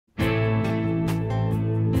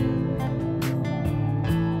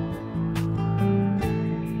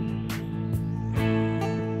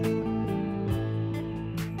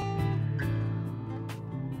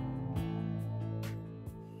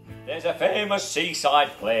There's a famous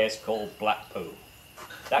seaside place called Blackpool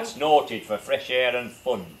that's noted for fresh air and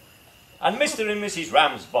fun. And Mr. and Mrs.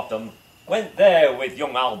 Ramsbottom went there with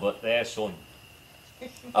young Albert, their son.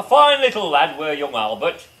 A fine little lad were young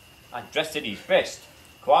Albert, and dressed at his best,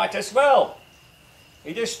 quite as well.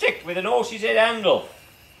 He'd a stick with an horse's head handle,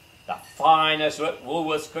 the finest that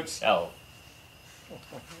Woolworths could sell.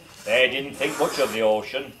 They didn't think much of the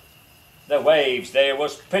ocean. The waves there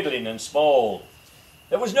was piddling and small.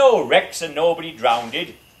 There was no wrecks and nobody drowned.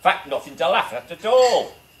 In fact, nothing to laugh at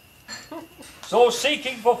all. So,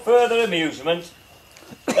 seeking for further amusement,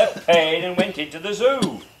 they paid and went into the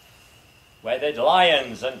zoo, where they'd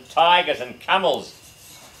lions and tigers and camels,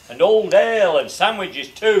 and old ale and sandwiches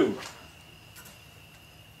too.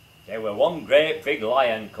 There were one great big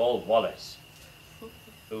lion called Wallace,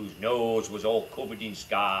 whose nose was all covered in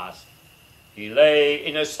scars. He lay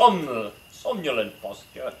in a somnolent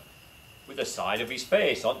posture, with the side of his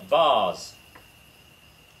face on bars.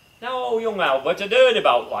 Now young Albert had heard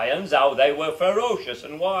about lions, how they were ferocious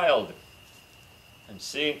and wild, and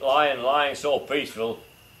seeing lion lying so peaceful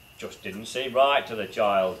just didn't seem right to the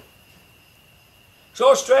child.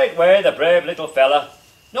 So straightway the brave little fella,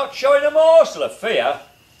 not showing a morsel of fear,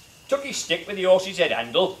 took his stick with the horse's head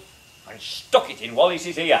handle and stuck it in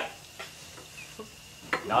Wallace's ear.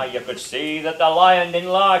 Now you could see that the lion didn't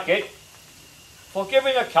like it, for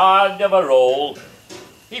giving a kind of a roll,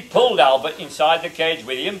 he pulled Albert inside the cage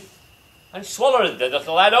with him and swallowed the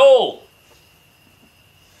little lad whole.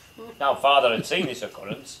 Now father had seen this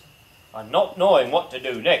occurrence, and not knowing what to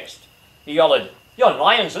do next, he hollered, yon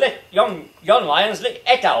lion's lit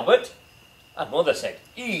et Albert. And mother said,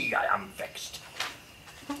 I am vexed.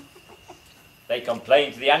 They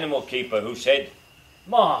complained to the animal keeper, who said,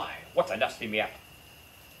 my, what a nasty map.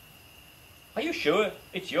 Are you sure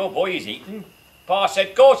it's your boy he's eaten? Pa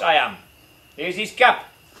said, course I am. Here's his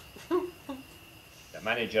cap. The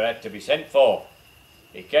manager had to be sent for.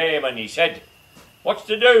 He came and he said, what's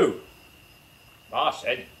to do? Pa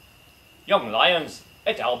said, young lions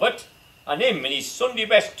et Albert, and him in his Sunday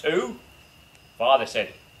best too. Father said,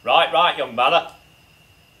 right, young fella.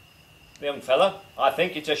 Young fella, I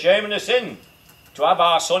think it's a shame and a sin to have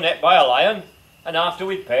our son ate by a lion, and after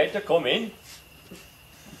we'd paid to come in.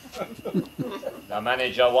 The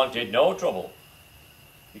manager wanted no trouble.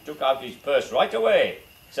 He took out his purse right away,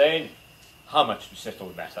 saying, how much to settle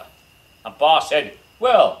the matter? And Pa said,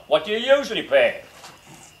 well, what do you usually pay?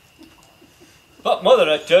 But mother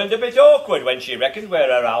had turned a bit awkward when she reckoned where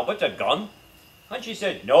her Albert had gone, and she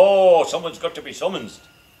said, no, someone's got to be summoned.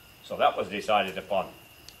 So that was decided upon.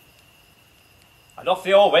 And off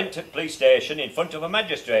they all went to the police station in front of a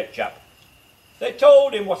magistrate chap. They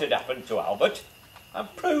told him what had happened to Albert,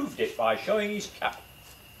 and proved it by showing his cap.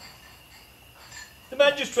 The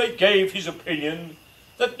magistrate gave his opinion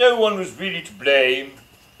that no one was really to blame,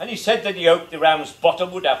 and he said that he hoped the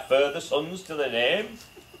Ramsbottom would have further sons to the name.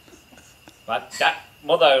 But that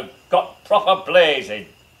mother got proper blazing.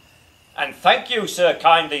 And thank you, sir,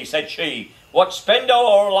 kindly, said she, what spend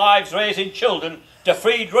our lives raising children to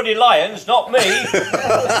feed ruddy lions, not me.